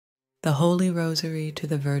the Holy Rosary to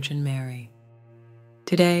the Virgin Mary.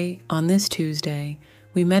 Today, on this Tuesday,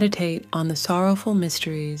 we meditate on the Sorrowful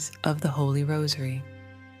Mysteries of the Holy Rosary.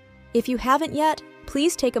 If you haven't yet,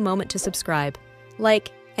 please take a moment to subscribe,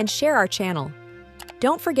 like, and share our channel.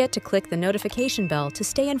 Don't forget to click the notification bell to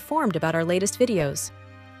stay informed about our latest videos.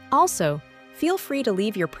 Also, feel free to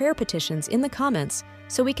leave your prayer petitions in the comments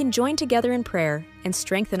so we can join together in prayer and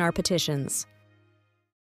strengthen our petitions.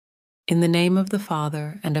 In the name of the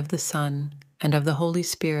Father, and of the Son, and of the Holy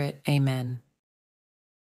Spirit, Amen.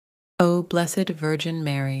 O Blessed Virgin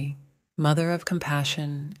Mary, Mother of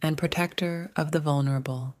compassion and protector of the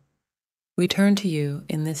vulnerable, we turn to you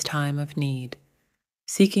in this time of need,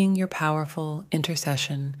 seeking your powerful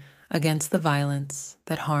intercession against the violence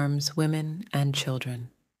that harms women and children.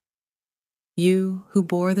 You, who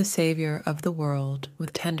bore the Savior of the world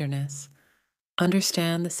with tenderness,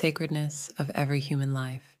 understand the sacredness of every human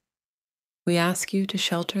life. We ask you to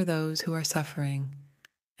shelter those who are suffering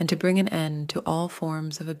and to bring an end to all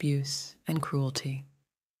forms of abuse and cruelty.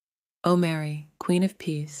 O Mary, Queen of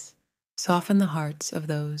Peace, soften the hearts of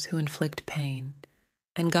those who inflict pain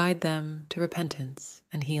and guide them to repentance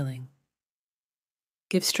and healing.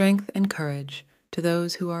 Give strength and courage to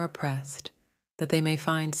those who are oppressed, that they may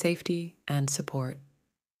find safety and support.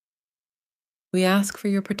 We ask for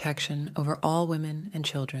your protection over all women and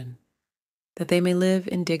children, that they may live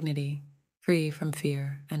in dignity, free from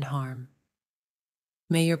fear and harm.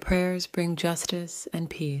 May your prayers bring justice and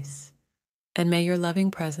peace, and may your loving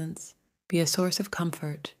presence be a source of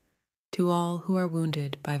comfort to all who are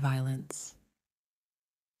wounded by violence.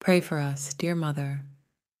 Pray for us, dear Mother,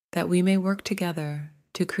 that we may work together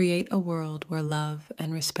to create a world where love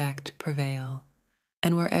and respect prevail,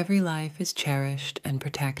 and where every life is cherished and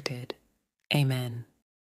protected. Amen.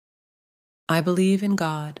 I believe in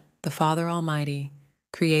God, the Father Almighty,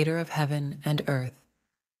 Creator of heaven and earth,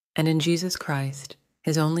 and in Jesus Christ,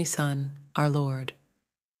 his only Son, our Lord,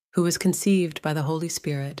 who was conceived by the Holy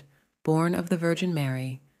Spirit, born of the Virgin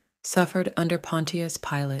Mary, suffered under Pontius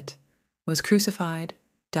Pilate, was crucified,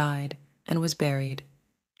 died, and was buried.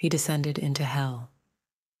 He descended into hell.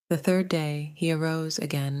 The third day he arose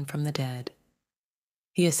again from the dead.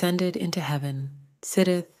 He ascended into heaven,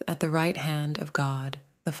 sitteth at the right hand of God,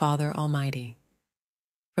 the Father Almighty.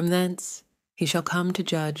 From thence he shall come to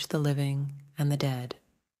judge the living and the dead.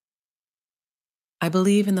 I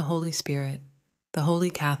believe in the Holy Spirit, the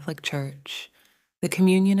Holy Catholic Church, the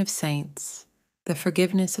communion of saints, the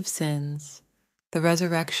forgiveness of sins, the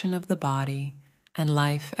resurrection of the body, and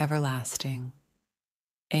life everlasting.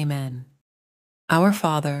 Amen. Our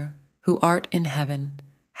Father, who art in heaven,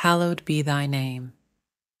 hallowed be thy name.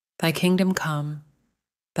 Thy kingdom come,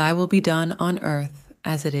 thy will be done on earth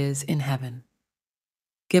as it is in heaven.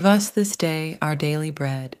 Give us this day our daily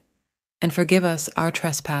bread, and forgive us our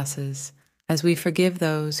trespasses, as we forgive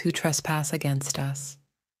those who trespass against us.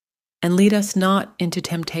 And lead us not into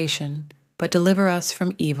temptation, but deliver us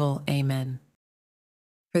from evil. Amen.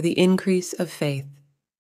 For the increase of faith.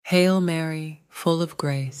 Hail Mary, full of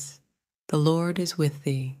grace, the Lord is with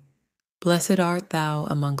thee. Blessed art thou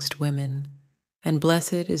amongst women, and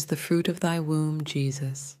blessed is the fruit of thy womb,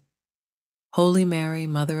 Jesus. Holy Mary,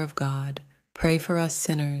 Mother of God, pray for us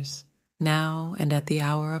sinners, now and at the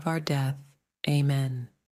hour of our death. Amen.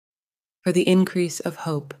 For the increase of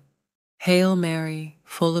hope. Hail Mary,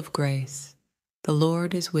 full of grace, the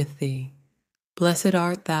Lord is with thee. Blessed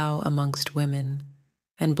art thou amongst women,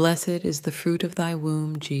 and blessed is the fruit of thy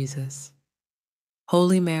womb, Jesus.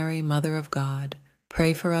 Holy Mary, Mother of God,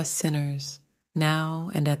 pray for us sinners,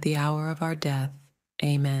 now and at the hour of our death.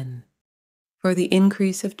 Amen. For the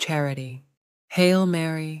increase of charity. Hail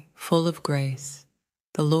Mary, full of grace,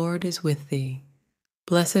 the Lord is with thee.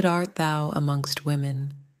 Blessed art thou amongst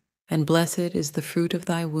women, and blessed is the fruit of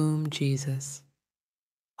thy womb, Jesus.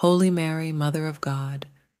 Holy Mary, Mother of God,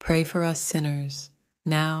 pray for us sinners,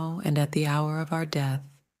 now and at the hour of our death.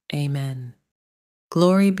 Amen.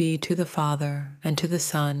 Glory be to the Father, and to the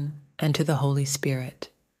Son, and to the Holy Spirit,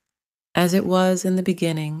 as it was in the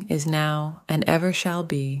beginning, is now, and ever shall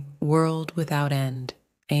be, world without end.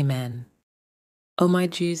 Amen. O my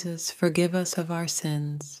Jesus, forgive us of our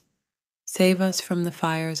sins. Save us from the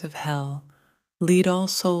fires of hell. Lead all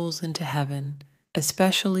souls into heaven,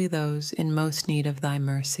 especially those in most need of thy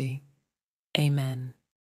mercy. Amen.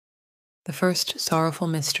 The first sorrowful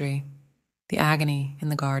mystery, the agony in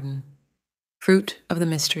the garden. Fruit of the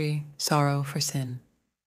mystery, sorrow for sin.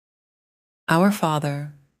 Our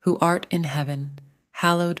Father, who art in heaven,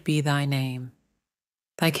 hallowed be thy name.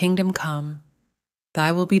 Thy kingdom come,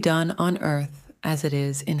 thy will be done on earth as it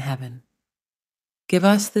is in heaven. Give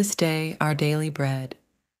us this day our daily bread,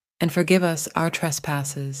 and forgive us our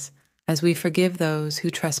trespasses, as we forgive those who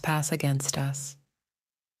trespass against us.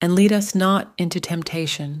 And lead us not into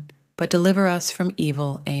temptation, but deliver us from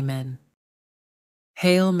evil. Amen.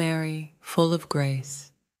 Hail Mary, full of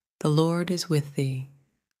grace, the Lord is with thee.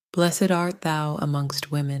 Blessed art thou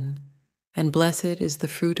amongst women, and blessed is the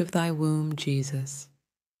fruit of thy womb, Jesus.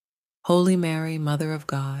 Holy Mary, Mother of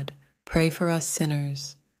God, pray for us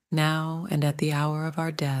sinners, now and at the hour of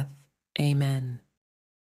our death. Amen.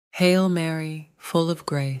 Hail Mary, full of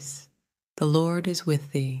grace, the Lord is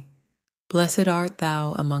with thee. Blessed art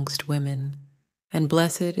thou amongst women, and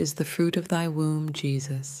blessed is the fruit of thy womb,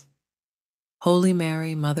 Jesus. Holy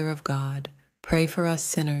Mary, Mother of God, pray for us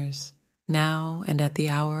sinners, now and at the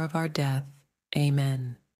hour of our death.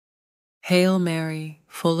 Amen. Hail Mary,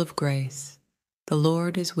 full of grace, the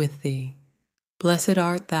Lord is with thee. Blessed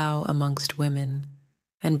art thou amongst women,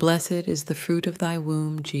 and blessed is the fruit of thy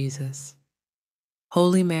womb, Jesus.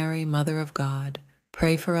 Holy Mary, Mother of God,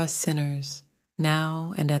 pray for us sinners,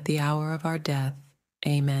 now and at the hour of our death.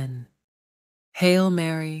 Amen. Hail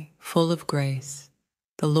Mary, full of grace,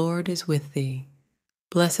 the Lord is with thee.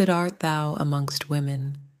 Blessed art thou amongst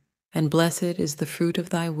women, and blessed is the fruit of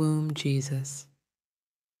thy womb, Jesus.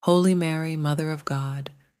 Holy Mary, Mother of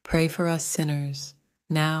God, pray for us sinners,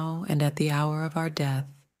 now and at the hour of our death.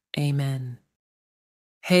 Amen.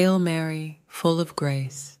 Hail Mary, full of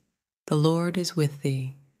grace, the Lord is with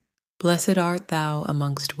thee. Blessed art thou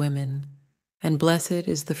amongst women, and blessed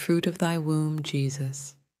is the fruit of thy womb,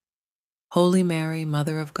 Jesus. Holy Mary,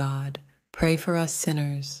 Mother of God, pray for us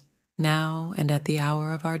sinners, now and at the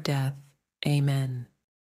hour of our death. Amen.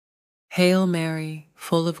 Hail Mary,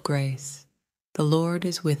 full of grace, the Lord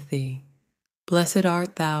is with thee. Blessed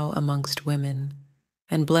art thou amongst women,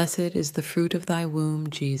 and blessed is the fruit of thy womb,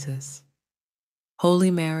 Jesus.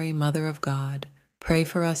 Holy Mary, Mother of God, pray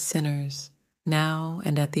for us sinners, now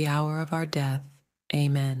and at the hour of our death.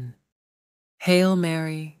 Amen. Hail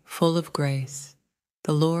Mary, full of grace,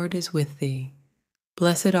 the Lord is with thee.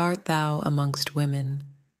 Blessed art thou amongst women,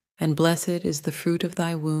 and blessed is the fruit of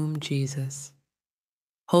thy womb, Jesus.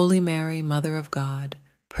 Holy Mary, Mother of God,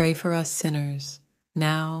 pray for us sinners,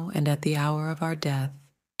 now and at the hour of our death.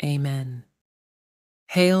 Amen.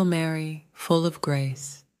 Hail Mary, full of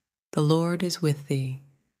grace, the Lord is with thee.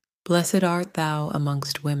 Blessed art thou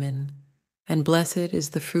amongst women, and blessed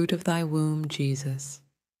is the fruit of thy womb, Jesus.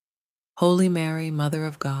 Holy Mary, Mother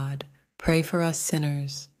of God, pray for us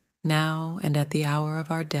sinners, now and at the hour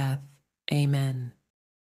of our death. Amen.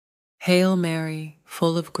 Hail Mary,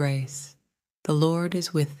 full of grace, the Lord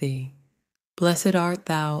is with thee. Blessed art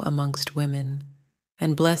thou amongst women,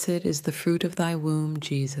 and blessed is the fruit of thy womb,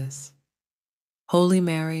 Jesus. Holy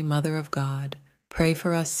Mary, Mother of God, pray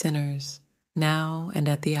for us sinners, now and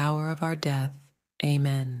at the hour of our death.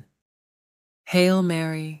 Amen. Hail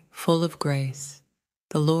Mary, full of grace,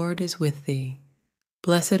 the Lord is with thee.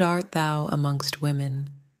 Blessed art thou amongst women,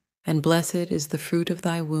 and blessed is the fruit of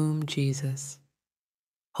thy womb, Jesus.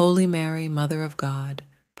 Holy Mary, Mother of God,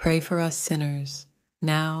 pray for us sinners,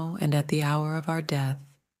 now and at the hour of our death.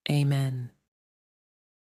 Amen.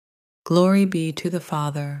 Glory be to the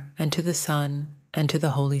Father, and to the Son, and to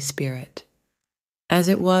the Holy Spirit, as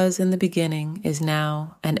it was in the beginning, is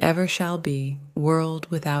now, and ever shall be, world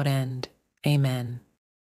without end. Amen.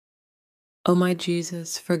 O my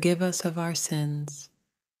Jesus, forgive us of our sins,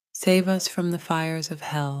 save us from the fires of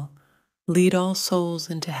hell, lead all souls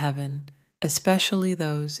into heaven, especially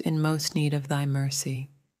those in most need of thy mercy.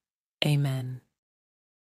 Amen.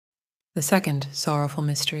 The second sorrowful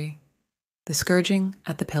mystery, the scourging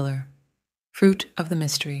at the pillar. Fruit of the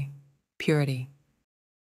mystery, purity.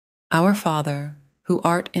 Our Father, who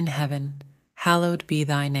art in heaven, hallowed be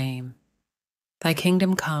thy name. Thy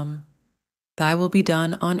kingdom come, thy will be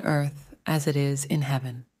done on earth as it is in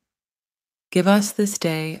heaven. Give us this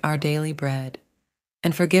day our daily bread,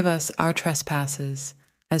 and forgive us our trespasses,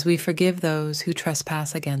 as we forgive those who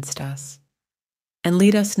trespass against us. And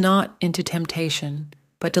lead us not into temptation,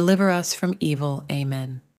 but deliver us from evil.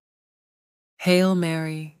 Amen. Hail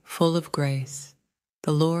Mary, full of grace,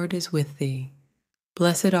 the Lord is with thee.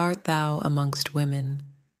 Blessed art thou amongst women,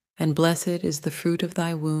 and blessed is the fruit of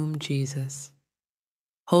thy womb, Jesus.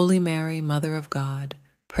 Holy Mary, Mother of God,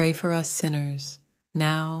 pray for us sinners,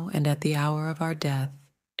 now and at the hour of our death.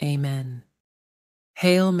 Amen.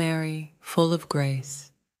 Hail Mary, full of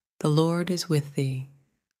grace, the Lord is with thee.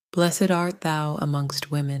 Blessed art thou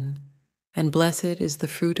amongst women, and blessed is the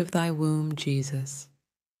fruit of thy womb, Jesus.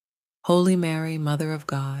 Holy Mary, Mother of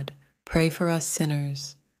God, pray for us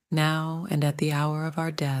sinners, now and at the hour of our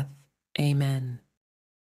death. Amen.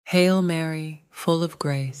 Hail Mary, full of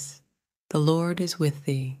grace, the Lord is with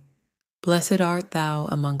thee. Blessed art thou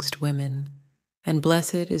amongst women, and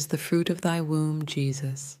blessed is the fruit of thy womb,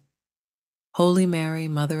 Jesus. Holy Mary,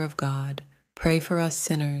 Mother of God, pray for us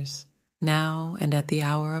sinners, now and at the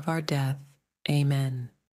hour of our death. Amen.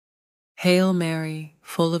 Hail Mary,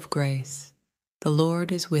 full of grace, the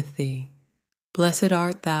Lord is with thee. Blessed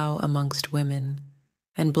art thou amongst women,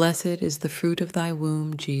 and blessed is the fruit of thy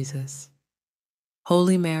womb, Jesus.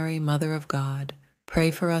 Holy Mary, Mother of God,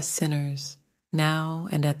 pray for us sinners, now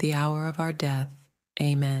and at the hour of our death.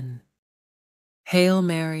 Amen. Hail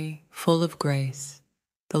Mary, full of grace,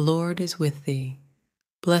 the Lord is with thee.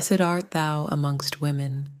 Blessed art thou amongst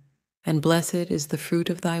women, and blessed is the fruit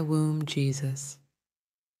of thy womb, Jesus.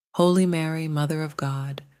 Holy Mary, Mother of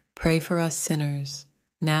God, pray for us sinners,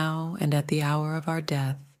 now and at the hour of our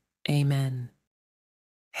death. Amen.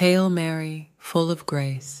 Hail Mary, full of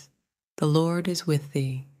grace, the Lord is with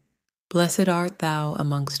thee. Blessed art thou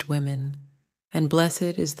amongst women, and blessed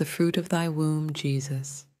is the fruit of thy womb,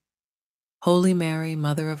 Jesus. Holy Mary,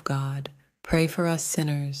 Mother of God, pray for us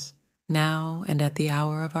sinners, now and at the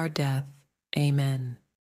hour of our death. Amen.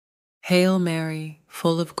 Hail Mary,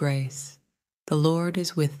 full of grace, the Lord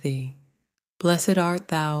is with thee. Blessed art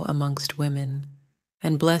thou amongst women,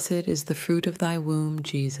 and blessed is the fruit of thy womb,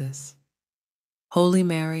 Jesus. Holy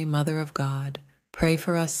Mary, Mother of God, pray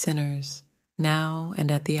for us sinners, now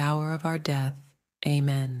and at the hour of our death.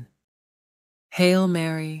 Amen. Hail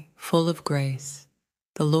Mary, full of grace,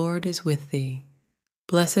 the Lord is with thee.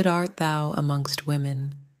 Blessed art thou amongst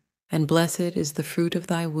women, and blessed is the fruit of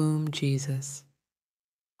thy womb, Jesus.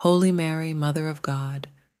 Holy Mary, Mother of God,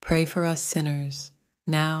 pray for us sinners,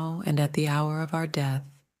 now and at the hour of our death.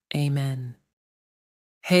 Amen.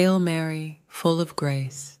 Hail Mary, full of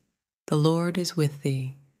grace, the Lord is with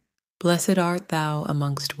thee. Blessed art thou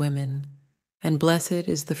amongst women, and blessed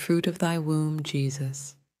is the fruit of thy womb,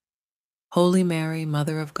 Jesus. Holy Mary,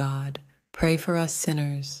 Mother of God, pray for us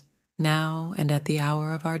sinners, now and at the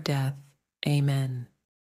hour of our death. Amen.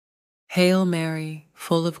 Hail Mary,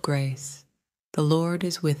 full of grace, the Lord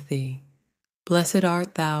is with thee. Blessed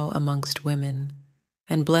art thou amongst women,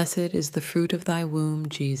 and blessed is the fruit of thy womb,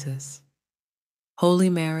 Jesus. Holy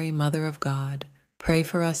Mary, Mother of God, pray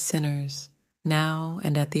for us sinners, now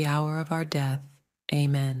and at the hour of our death.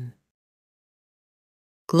 Amen.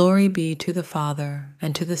 Glory be to the Father,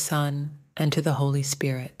 and to the Son, and to the Holy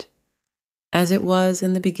Spirit, as it was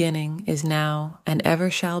in the beginning, is now, and ever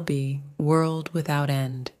shall be, world without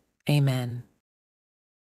end. Amen.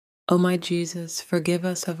 O my Jesus, forgive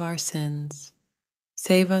us of our sins,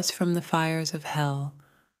 save us from the fires of hell,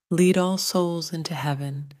 lead all souls into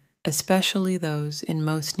heaven, especially those in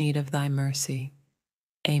most need of thy mercy.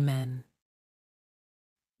 Amen.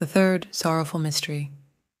 The third sorrowful mystery,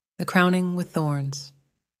 the crowning with thorns.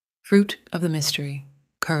 Fruit of the mystery,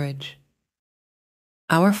 courage.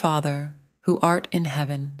 Our Father, who art in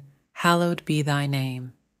heaven, hallowed be thy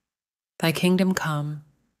name. Thy kingdom come,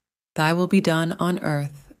 thy will be done on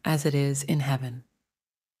earth as it is in heaven.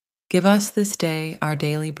 Give us this day our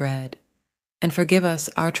daily bread, and forgive us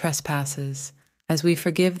our trespasses, as we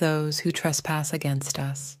forgive those who trespass against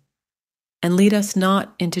us. And lead us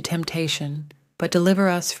not into temptation, but deliver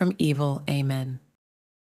us from evil. Amen.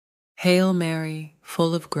 Hail Mary,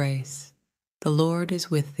 full of grace, the Lord is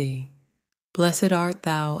with thee. Blessed art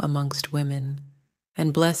thou amongst women,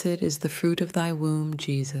 and blessed is the fruit of thy womb,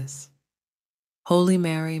 Jesus. Holy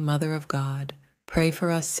Mary, Mother of God, pray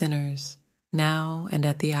for us sinners, now and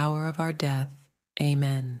at the hour of our death.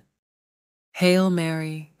 Amen. Hail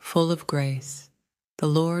Mary, full of grace, the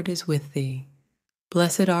Lord is with thee.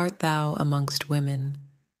 Blessed art thou amongst women,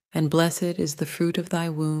 and blessed is the fruit of thy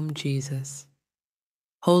womb, Jesus.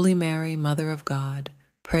 Holy Mary, Mother of God,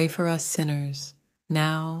 pray for us sinners,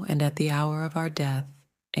 now and at the hour of our death.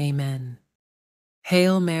 Amen.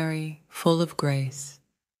 Hail Mary, full of grace,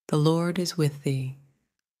 the Lord is with thee.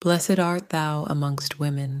 Blessed art thou amongst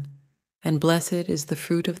women, and blessed is the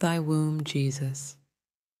fruit of thy womb, Jesus.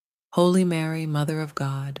 Holy Mary, Mother of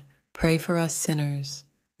God, pray for us sinners,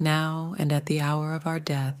 now and at the hour of our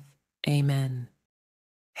death. Amen.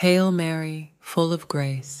 Hail Mary, full of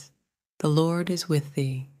grace, the Lord is with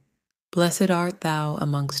thee. Blessed art thou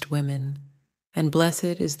amongst women, and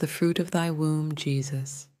blessed is the fruit of thy womb,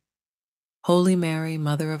 Jesus. Holy Mary,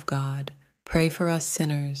 Mother of God, pray for us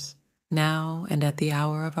sinners, now and at the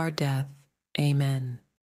hour of our death. Amen.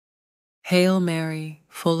 Hail Mary,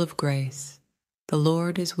 full of grace, the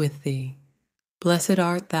Lord is with thee. Blessed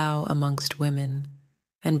art thou amongst women,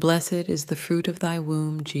 and blessed is the fruit of thy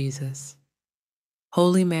womb, Jesus.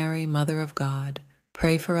 Holy Mary, Mother of God,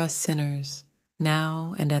 pray for us sinners,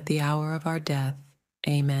 now and at the hour of our death.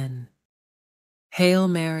 Amen. Hail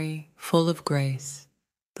Mary, full of grace,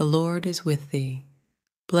 the Lord is with thee.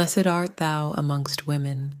 Blessed art thou amongst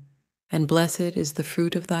women, and blessed is the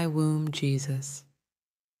fruit of thy womb, Jesus.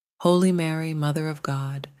 Holy Mary, Mother of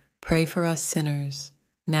God, pray for us sinners,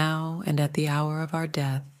 now and at the hour of our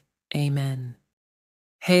death. Amen.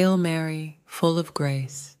 Hail Mary, full of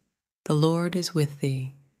grace, the Lord is with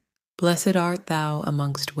thee. Blessed art thou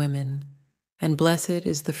amongst women, and blessed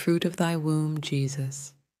is the fruit of thy womb,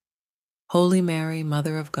 Jesus. Holy Mary,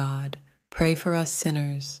 Mother of God, pray for us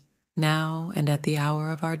sinners, now and at the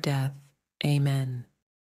hour of our death. Amen.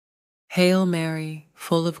 Hail Mary,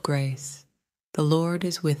 full of grace, the Lord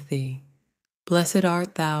is with thee. Blessed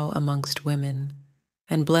art thou amongst women,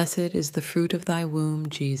 and blessed is the fruit of thy womb,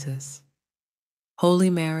 Jesus. Holy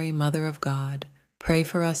Mary, Mother of God, pray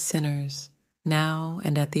for us sinners, now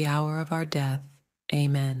and at the hour of our death.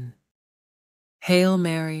 Amen. Hail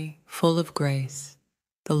Mary, full of grace,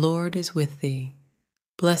 the Lord is with thee.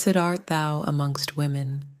 Blessed art thou amongst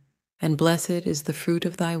women, and blessed is the fruit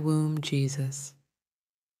of thy womb, Jesus.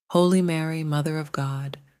 Holy Mary, Mother of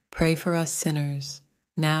God, pray for us sinners,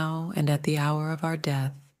 now and at the hour of our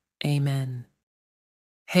death. Amen.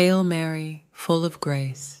 Hail Mary, full of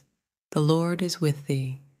grace, the Lord is with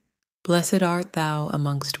thee. Blessed art thou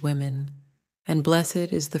amongst women, and blessed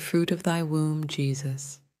is the fruit of thy womb,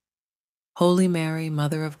 Jesus. Holy Mary,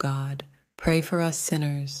 Mother of God, pray for us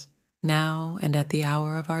sinners, now and at the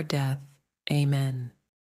hour of our death. Amen.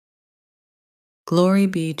 Glory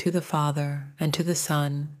be to the Father, and to the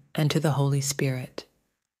Son, and to the Holy Spirit,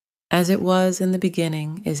 as it was in the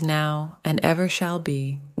beginning, is now, and ever shall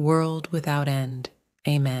be, world without end.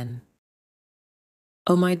 Amen.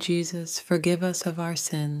 O my Jesus, forgive us of our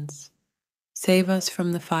sins, save us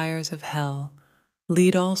from the fires of hell,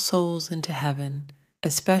 lead all souls into heaven,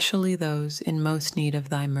 especially those in most need of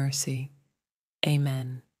thy mercy.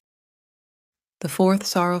 Amen. The fourth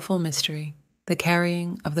sorrowful mystery, the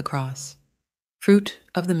carrying of the cross. Fruit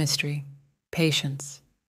of the mystery, patience.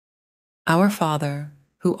 Our Father,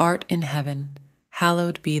 who art in heaven,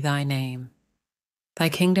 hallowed be thy name. Thy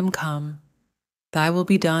kingdom come, thy will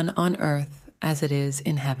be done on earth as it is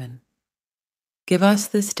in heaven. Give us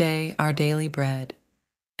this day our daily bread,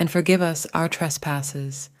 and forgive us our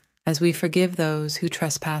trespasses, as we forgive those who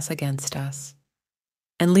trespass against us.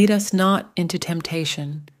 And lead us not into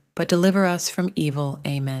temptation, but deliver us from evil.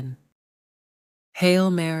 Amen.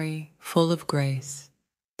 Hail Mary, full of grace,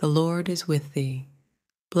 the Lord is with thee.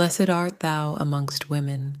 Blessed art thou amongst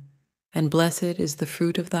women, and blessed is the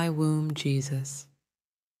fruit of thy womb, Jesus.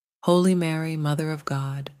 Holy Mary, Mother of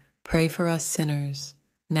God, pray for us sinners,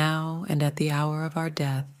 now and at the hour of our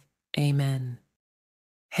death. Amen.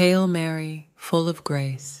 Hail Mary, full of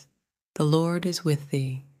grace, the Lord is with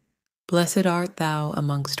thee. Blessed art thou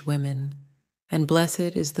amongst women, and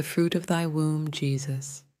blessed is the fruit of thy womb,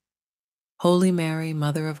 Jesus. Holy Mary,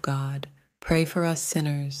 Mother of God, pray for us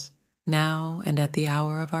sinners, now and at the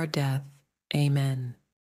hour of our death. Amen.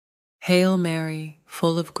 Hail Mary,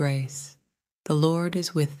 full of grace, the Lord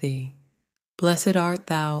is with thee. Blessed art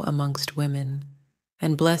thou amongst women,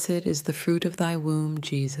 and blessed is the fruit of thy womb,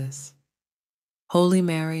 Jesus. Holy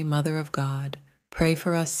Mary, Mother of God, pray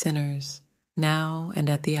for us sinners, now and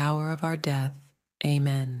at the hour of our death.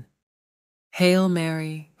 Amen. Hail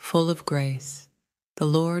Mary, full of grace, the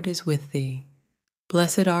Lord is with thee.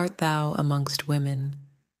 Blessed art thou amongst women,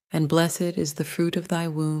 and blessed is the fruit of thy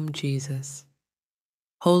womb, Jesus.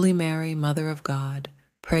 Holy Mary, Mother of God,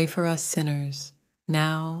 pray for us sinners,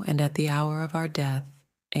 now and at the hour of our death.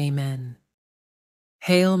 Amen.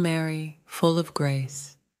 Hail Mary, full of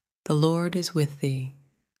grace, the Lord is with thee.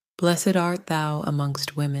 Blessed art thou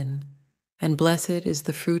amongst women, and blessed is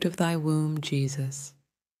the fruit of thy womb, Jesus.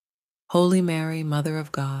 Holy Mary, Mother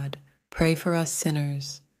of God, pray for us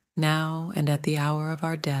sinners, now and at the hour of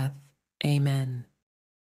our death. Amen.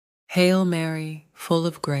 Hail Mary, full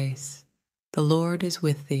of grace, the Lord is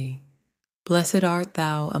with thee. Blessed art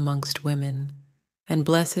thou amongst women, and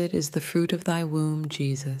blessed is the fruit of thy womb,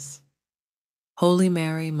 Jesus. Holy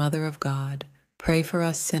Mary, Mother of God, pray for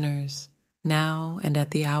us sinners, now and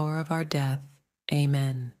at the hour of our death.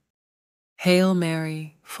 Amen. Hail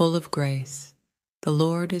Mary, full of grace, the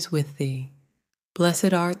Lord is with thee.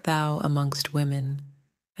 Blessed art thou amongst women,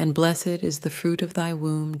 and blessed is the fruit of thy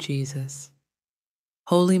womb, Jesus.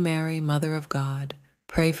 Holy Mary, Mother of God,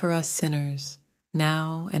 pray for us sinners,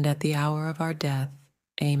 now and at the hour of our death.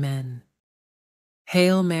 Amen.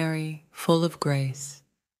 Hail Mary, full of grace,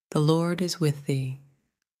 the Lord is with thee.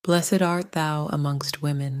 Blessed art thou amongst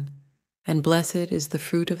women, and blessed is the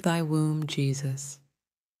fruit of thy womb, Jesus.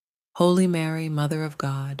 Holy Mary, Mother of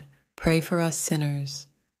God, pray for us sinners,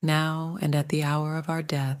 now and at the hour of our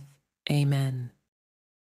death. Amen.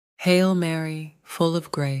 Hail Mary, full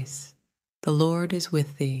of grace, the Lord is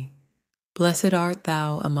with thee. Blessed art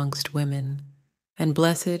thou amongst women, and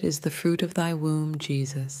blessed is the fruit of thy womb,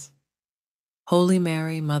 Jesus. Holy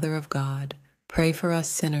Mary, Mother of God, pray for us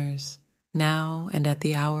sinners, now and at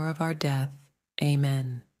the hour of our death.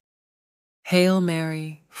 Amen. Hail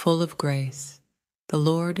Mary, full of grace, the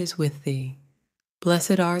Lord is with thee.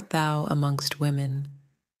 Blessed art thou amongst women,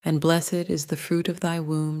 and blessed is the fruit of thy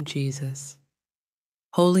womb, Jesus.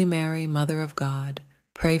 Holy Mary, Mother of God,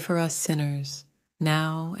 pray for us sinners,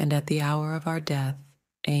 now and at the hour of our death.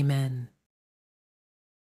 Amen.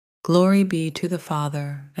 Glory be to the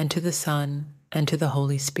Father, and to the Son, and to the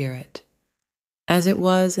Holy Spirit, as it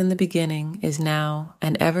was in the beginning, is now,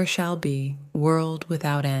 and ever shall be, world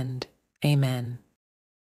without end. Amen.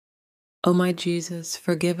 O my Jesus,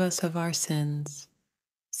 forgive us of our sins,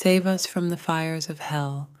 save us from the fires of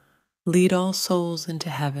hell, lead all souls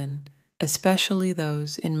into heaven, especially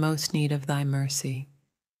those in most need of thy mercy.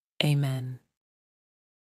 Amen.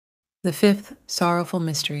 The fifth sorrowful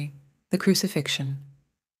mystery, the Crucifixion.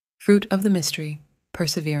 Fruit of the mystery,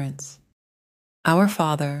 perseverance. Our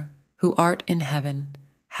Father, who art in heaven,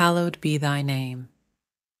 hallowed be thy name.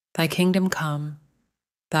 Thy kingdom come,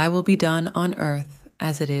 thy will be done on earth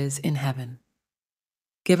as it is in heaven.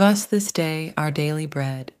 Give us this day our daily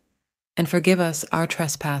bread, and forgive us our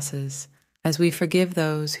trespasses, as we forgive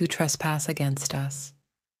those who trespass against us.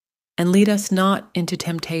 And lead us not into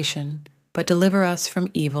temptation, but deliver us from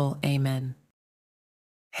evil. Amen.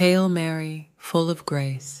 Hail Mary, full of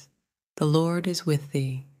grace, the Lord is with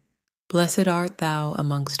thee. Blessed art thou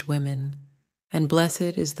amongst women, and blessed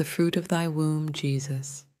is the fruit of thy womb,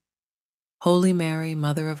 Jesus. Holy Mary,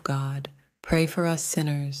 Mother of God, pray for us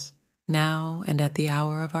sinners, now and at the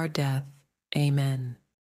hour of our death. Amen.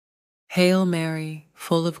 Hail Mary,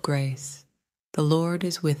 full of grace, the Lord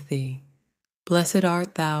is with thee. Blessed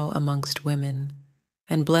art thou amongst women,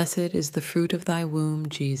 and blessed is the fruit of thy womb,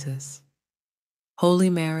 Jesus. Holy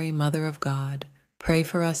Mary, Mother of God, pray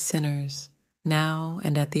for us sinners, now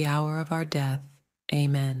and at the hour of our death.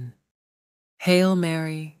 Amen. Hail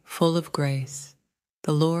Mary, full of grace,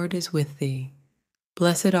 the Lord is with thee.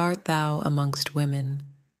 Blessed art thou amongst women,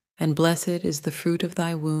 and blessed is the fruit of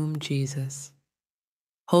thy womb, Jesus.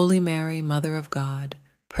 Holy Mary, Mother of God,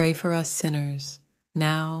 pray for us sinners,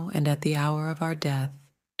 now and at the hour of our death.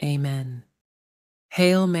 Amen.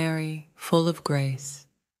 Hail Mary, full of grace,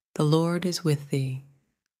 the Lord is with thee.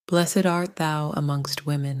 Blessed art thou amongst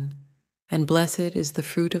women, and blessed is the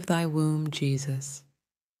fruit of thy womb, Jesus.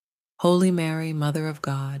 Holy Mary, Mother of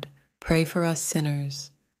God, pray for us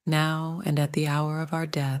sinners, now and at the hour of our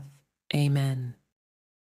death. Amen.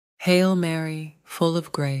 Hail Mary, full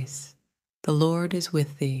of grace, the Lord is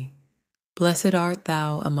with thee. Blessed art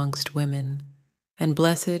thou amongst women, and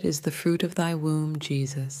blessed is the fruit of thy womb,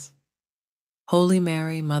 Jesus. Holy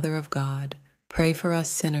Mary, Mother of God, pray for us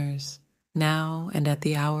sinners, now and at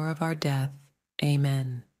the hour of our death.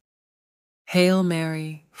 Amen. Hail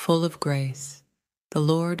Mary, full of grace, the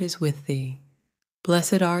Lord is with thee.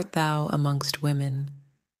 Blessed art thou amongst women,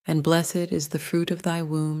 and blessed is the fruit of thy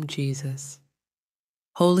womb, Jesus.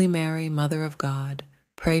 Holy Mary, Mother of God,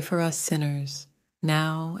 pray for us sinners,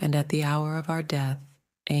 now and at the hour of our death.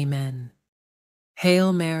 Amen.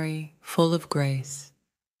 Hail Mary, full of grace,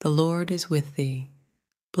 the Lord is with thee.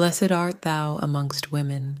 Blessed art thou amongst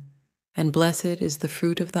women, and blessed is the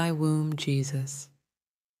fruit of thy womb, Jesus.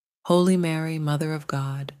 Holy Mary, Mother of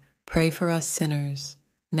God, pray for us sinners,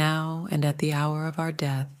 now and at the hour of our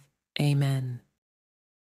death. Amen.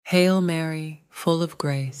 Hail Mary, full of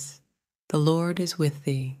grace, the Lord is with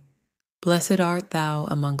thee. Blessed art thou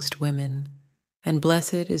amongst women, and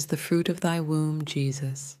blessed is the fruit of thy womb,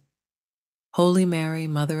 Jesus. Holy Mary,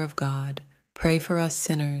 Mother of God, pray for us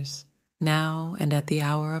sinners, now and at the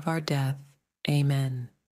hour of our death. Amen.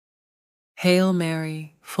 Hail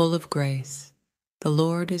Mary, full of grace, the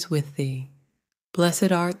Lord is with thee.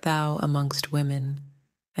 Blessed art thou amongst women,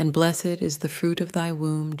 and blessed is the fruit of thy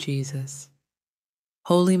womb, Jesus.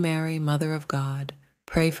 Holy Mary, Mother of God,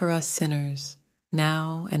 pray for us sinners,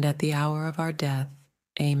 now and at the hour of our death.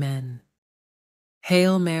 Amen.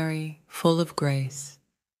 Hail Mary, full of grace,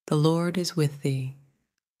 the Lord is with thee.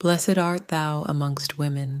 Blessed art thou amongst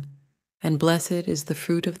women, and blessed is the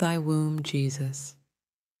fruit of thy womb, Jesus.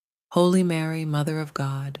 Holy Mary, Mother of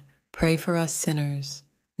God, pray for us sinners,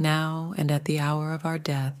 now and at the hour of our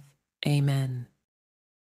death. Amen.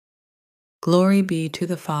 Glory be to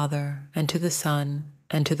the Father, and to the Son,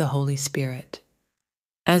 and to the Holy Spirit,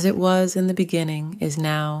 as it was in the beginning, is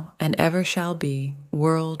now, and ever shall be,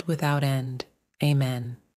 world without end.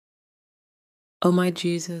 Amen. O my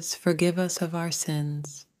Jesus, forgive us of our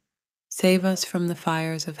sins, save us from the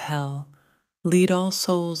fires of hell, Lead all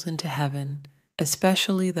souls into heaven,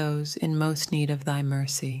 especially those in most need of thy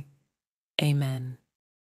mercy. Amen.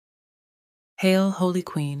 Hail, Holy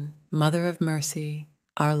Queen, Mother of Mercy,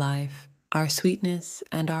 our life, our sweetness,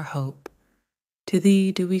 and our hope. To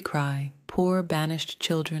thee do we cry, poor banished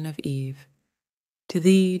children of Eve. To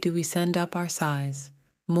thee do we send up our sighs,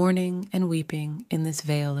 mourning and weeping in this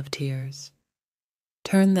vale of tears.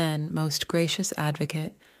 Turn then, most gracious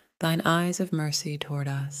Advocate, thine eyes of mercy toward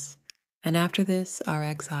us, and after this our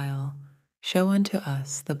exile, show unto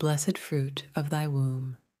us the blessed fruit of thy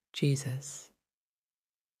womb, Jesus.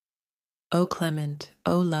 O clement,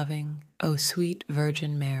 O loving, O sweet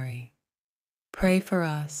Virgin Mary, pray for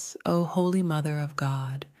us, O Holy Mother of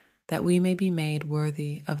God, that we may be made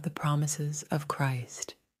worthy of the promises of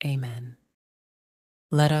Christ. Amen.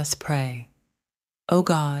 Let us pray. O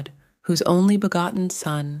God, whose only begotten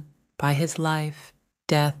Son, by his life,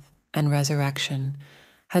 death, and resurrection,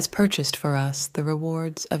 has purchased for us the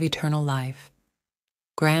rewards of eternal life,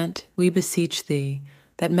 grant, we beseech thee,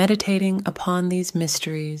 that meditating upon these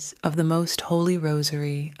mysteries of the most holy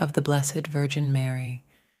Rosary of the Blessed Virgin Mary,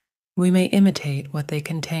 we may imitate what they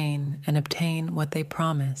contain and obtain what they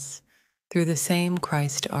promise, through the same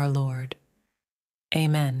Christ our Lord.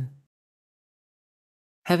 Amen.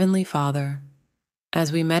 Heavenly Father,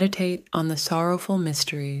 as we meditate on the sorrowful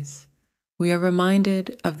mysteries, we are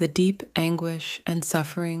reminded of the deep anguish and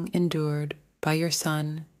suffering endured by your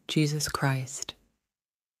Son, Jesus Christ.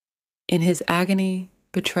 In his agony,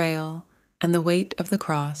 betrayal, and the weight of the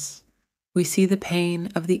cross, we see the pain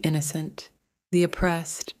of the innocent, the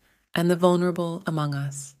oppressed, and the vulnerable among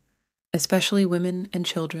us, especially women and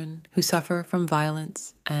children who suffer from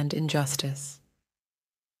violence and injustice.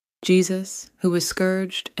 Jesus, who was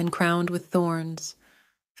scourged and crowned with thorns,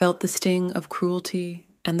 felt the sting of cruelty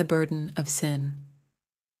and the burden of sin.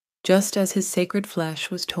 Just as his sacred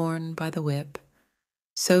flesh was torn by the whip,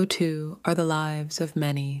 so too are the lives of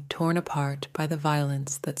many torn apart by the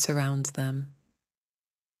violence that surrounds them.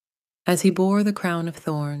 As he bore the crown of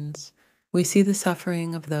thorns, we see the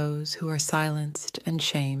suffering of those who are silenced and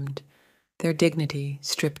shamed, their dignity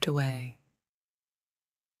stripped away.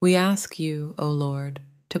 We ask you, O Lord,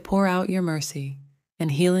 to pour out your mercy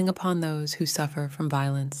and healing upon those who suffer from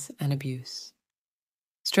violence and abuse.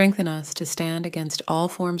 Strengthen us to stand against all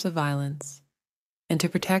forms of violence and to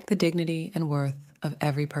protect the dignity and worth of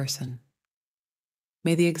every person.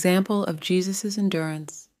 May the example of Jesus'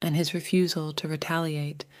 endurance and his refusal to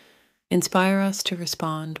retaliate inspire us to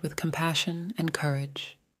respond with compassion and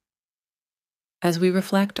courage. As we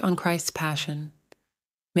reflect on Christ's passion,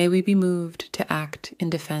 may we be moved to act in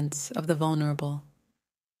defense of the vulnerable,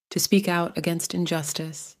 to speak out against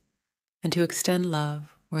injustice, and to extend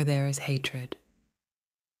love where there is hatred.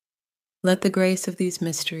 Let the grace of these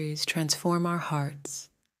mysteries transform our hearts,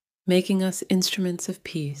 making us instruments of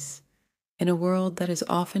peace in a world that is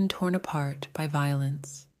often torn apart by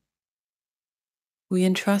violence. We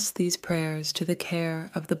entrust these prayers to the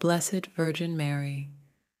care of the Blessed Virgin Mary,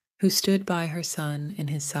 who stood by her Son in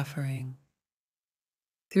his suffering.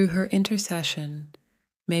 Through her intercession,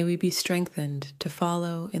 may we be strengthened to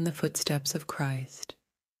follow in the footsteps of Christ,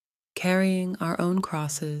 carrying our own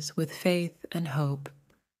crosses with faith and hope,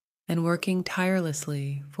 and working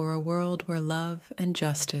tirelessly for a world where love and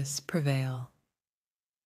justice prevail.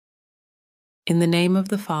 In the name of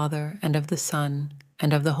the Father, and of the Son,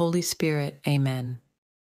 and of the Holy Spirit, Amen.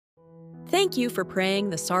 Thank you for praying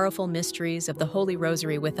the sorrowful mysteries of the Holy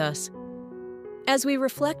Rosary with us. As we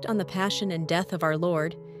reflect on the passion and death of our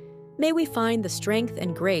Lord, may we find the strength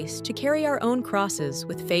and grace to carry our own crosses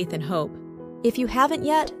with faith and hope. If you haven't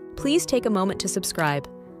yet, please take a moment to subscribe,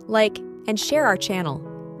 like, and share our channel.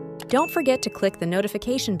 Don't forget to click the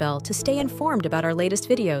notification bell to stay informed about our latest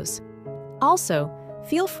videos. Also,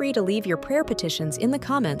 feel free to leave your prayer petitions in the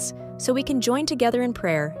comments so we can join together in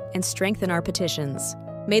prayer and strengthen our petitions.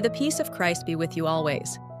 May the peace of Christ be with you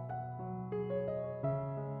always.